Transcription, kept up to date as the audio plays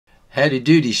Howdy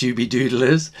doody shooby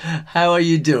doodlers, how are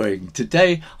you doing?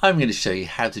 Today I'm going to show you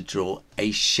how to draw a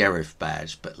sheriff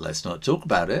badge, but let's not talk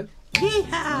about it.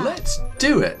 Yeehaw! Let's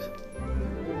do it!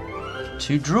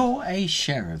 To draw a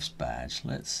sheriff's badge,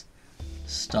 let's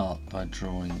start by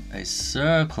drawing a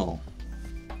circle.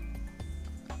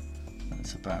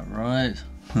 That's about right.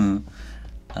 And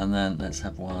then let's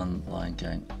have one line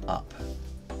going up.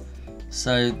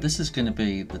 So this is going to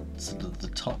be the sort of the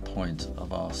top point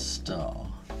of our star.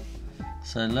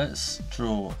 So let's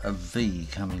draw a V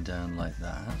coming down like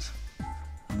that,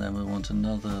 and then we want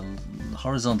another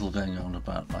horizontal going on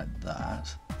about like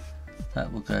that.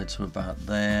 That will go to about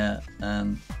there,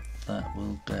 and that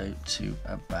will go to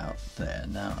about there.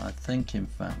 Now I think in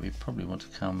fact we probably want to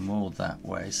come more that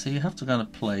way, so you have to kind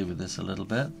of play with this a little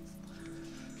bit.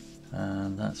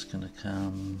 And that's going to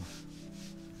come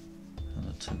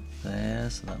to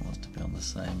there, so that wants to be on the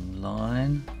same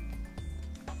line,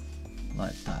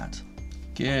 like that.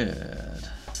 Good.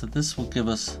 So this will give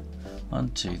us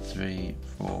 1, 2, 3,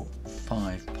 4,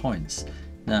 5 points.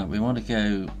 Now we want to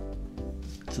go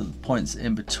to the points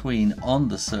in between on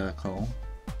the circle,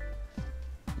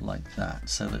 like that,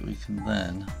 so that we can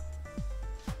then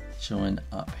join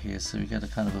up here, so we get a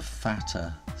kind of a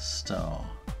fatter star.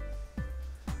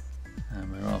 And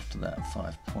we're after that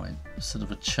 5-point, sort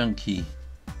of a chunky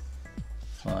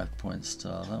 5-point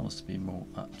star. That wants to be more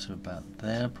up to about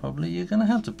there probably. You're going to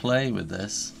have to play with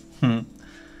this. And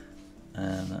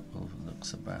that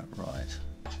looks about right.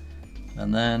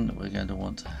 And then we're going to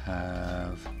want to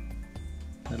have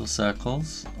little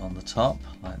circles on the top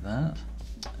like that.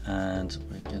 And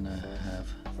we're going to have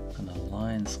kind of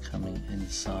lines coming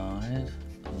inside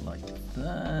like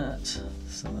that.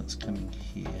 So that's coming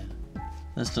here.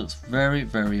 This looks very,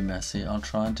 very messy. I'll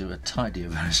try and do a tidier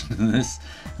version of this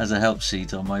as a help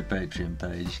sheet on my Patreon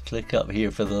page. Click up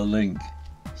here for the link.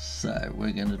 So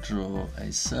we're going to draw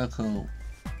a circle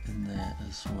in there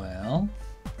as well.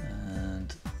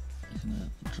 And we're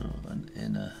going to draw an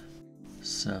inner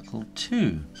circle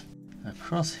too.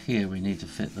 Across here we need to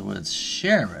fit the words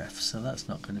sheriff, so that's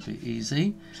not going to be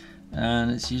easy.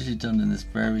 And it's usually done in this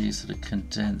very sort of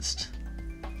condensed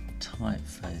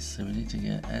typeface, so we need to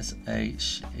get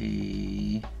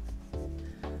S-H-E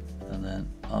and then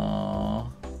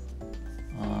R-I-F-F.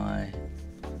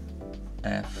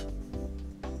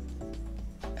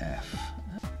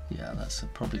 Yeah, that's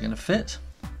probably going to fit.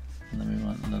 And then we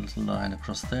want a little line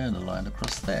across there and a line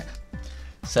across there.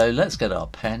 So let's get our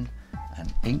pen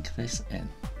and ink this in.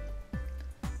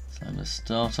 So I'm going to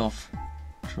start off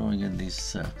drawing in these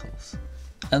circles.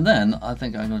 And then I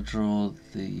think I'm going to draw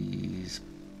these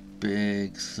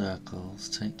big circles.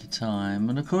 Take your time,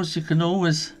 and of course you can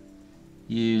always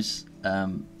use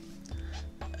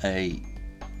a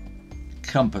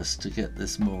compass to get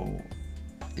this more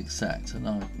exact, and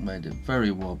I made it very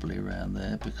wobbly around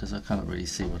there because I can't really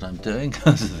see what I'm doing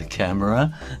because of the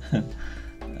camera.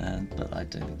 But I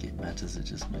don't think it matters, it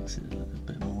just makes it look a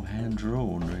bit more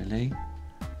hand-drawn really.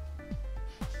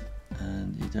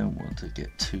 And you don't want to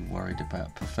get too worried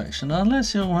about perfection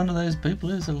unless you're one of those people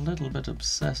who's a little bit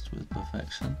obsessed with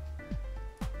perfection.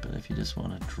 But if you just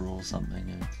want to draw something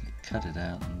and cut it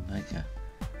out and make a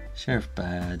sheriff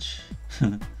badge,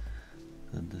 then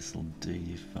this will do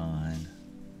you fine.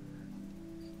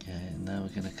 Okay, now we're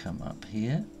going to come up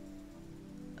here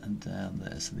and down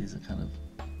there. So these are kind of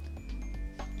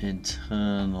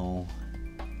internal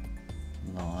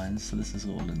lines, so this is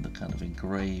all in the kind of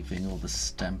engraving or the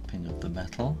stamping of the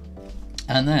metal.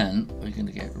 And then we're going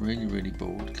to get really, really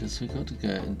bored because we've got to go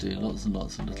and do lots and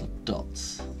lots of little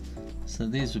dots. So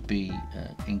these would be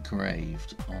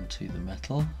engraved onto the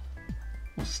metal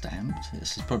or stamped.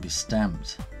 This is probably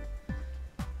stamped.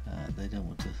 They don't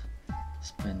want to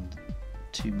spend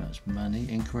too much money.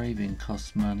 Engraving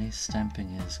costs money, stamping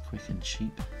is quick and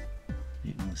cheap.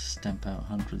 You can stamp out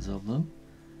hundreds of them,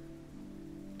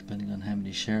 depending on how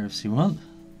many sheriffs you want.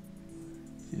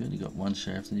 If you've only got one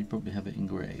sheriff, then you probably have it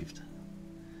engraved.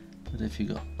 But if you've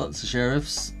got lots of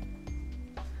sheriffs,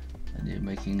 and you're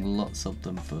making lots of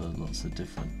them for lots of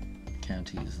different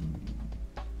counties and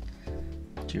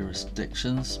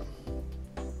jurisdictions,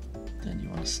 then you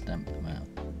want to stamp them out.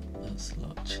 That's a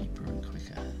lot cheaper and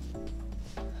quicker.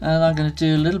 And I'm going to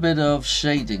do a little bit of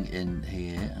shading in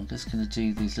here. I'm just going to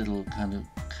do these little kind of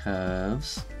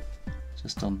curves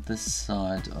just on this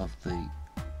side of the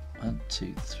 1,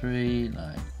 2, 3,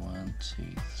 like 1, 2,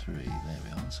 3. There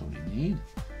we are, that's all you need.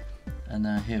 And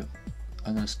now here,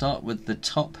 I'm going to start with the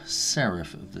top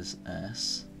serif of this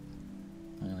S.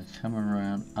 I'm going to come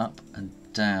around up and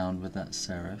down with that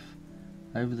serif.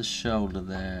 Over the shoulder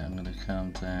there, I'm going to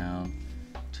come down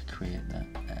to create that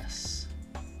S.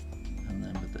 And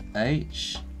then with the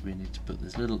H, we need to put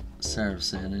this little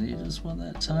serifs in, and you just want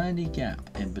that tiny gap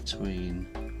in between,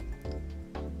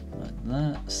 like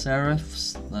that.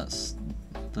 Serifs, that's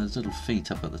those little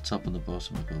feet up at the top and the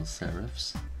bottom are called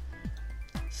serifs.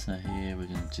 So here we're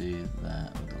going to do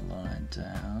that with a line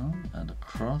down and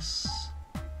across,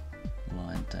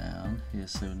 line down here.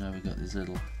 So now we've got these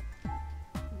little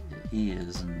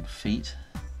ears and feet,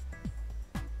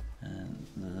 and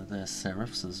they're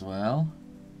serifs as well.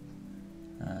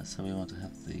 So we want to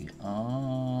have the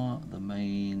R, the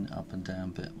main up and down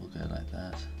bit will go like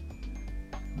that.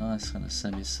 Nice kind of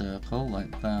semicircle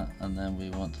like that, and then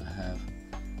we want to have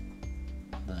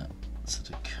that sort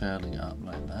of curling up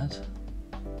like that.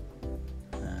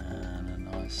 And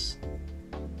a nice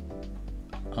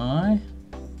eye.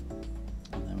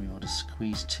 And then we want to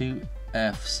squeeze two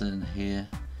F's in here.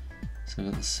 So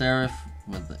we've got the serif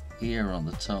with the ear on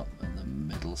the top and the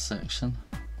middle section.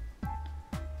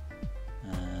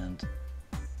 And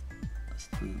that's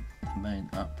the main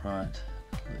upright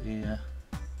little ear.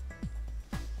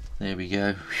 There we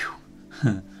go.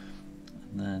 And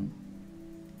then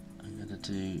I'm going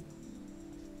to do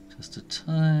just a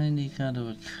tiny kind of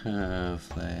a curve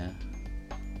there.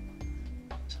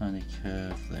 Tiny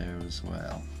curve there as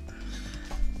well.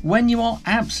 When you are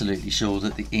absolutely sure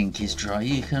that the ink is dry,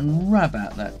 you can rub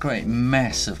out that great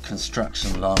mess of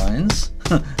construction lines.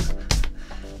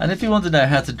 And if you want to know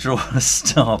how to draw a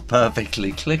star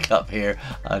perfectly, click up here.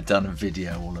 I've done a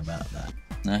video all about that.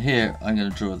 Now here I'm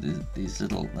going to draw these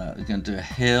little, we're going to do a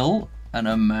hill and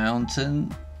a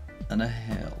mountain and a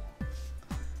hill.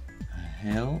 A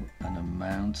hill and a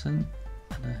mountain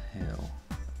and a hill.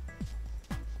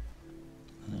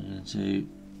 And I'm going to do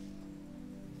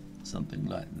something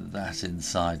like that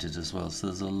inside it as well. So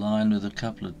there's a line with a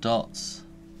couple of dots,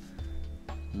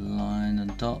 line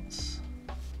and dots,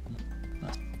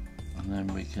 and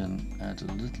then we can add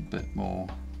a little bit more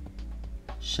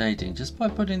shading just by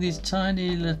putting these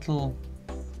tiny little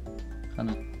kind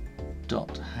of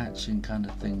dot hatching kind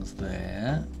of things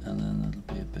there, and then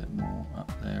there'll be a bit more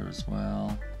up there as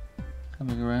well,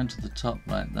 coming around to the top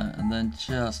like that, and then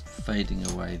just fading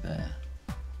away there.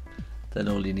 Then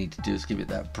all you need to do is give it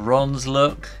that bronze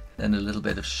look, then a little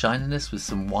bit of shininess with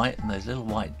some white and those little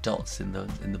white dots in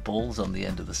the balls on the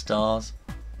end of the stars.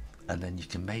 And then you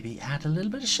can maybe add a little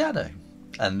bit of shadow.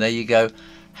 And there you go,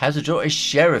 how to draw a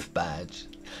sheriff badge.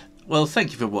 Well,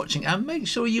 thank you for watching, and make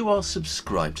sure you are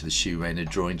subscribed to the Shoo Rayner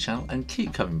drawing channel and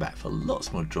keep coming back for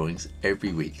lots more drawings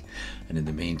every week. And in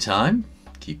the meantime,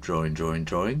 keep drawing, drawing,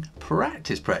 drawing,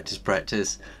 practice, practice,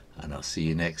 practice, and I'll see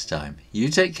you next time. You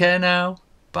take care now.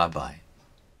 Bye bye.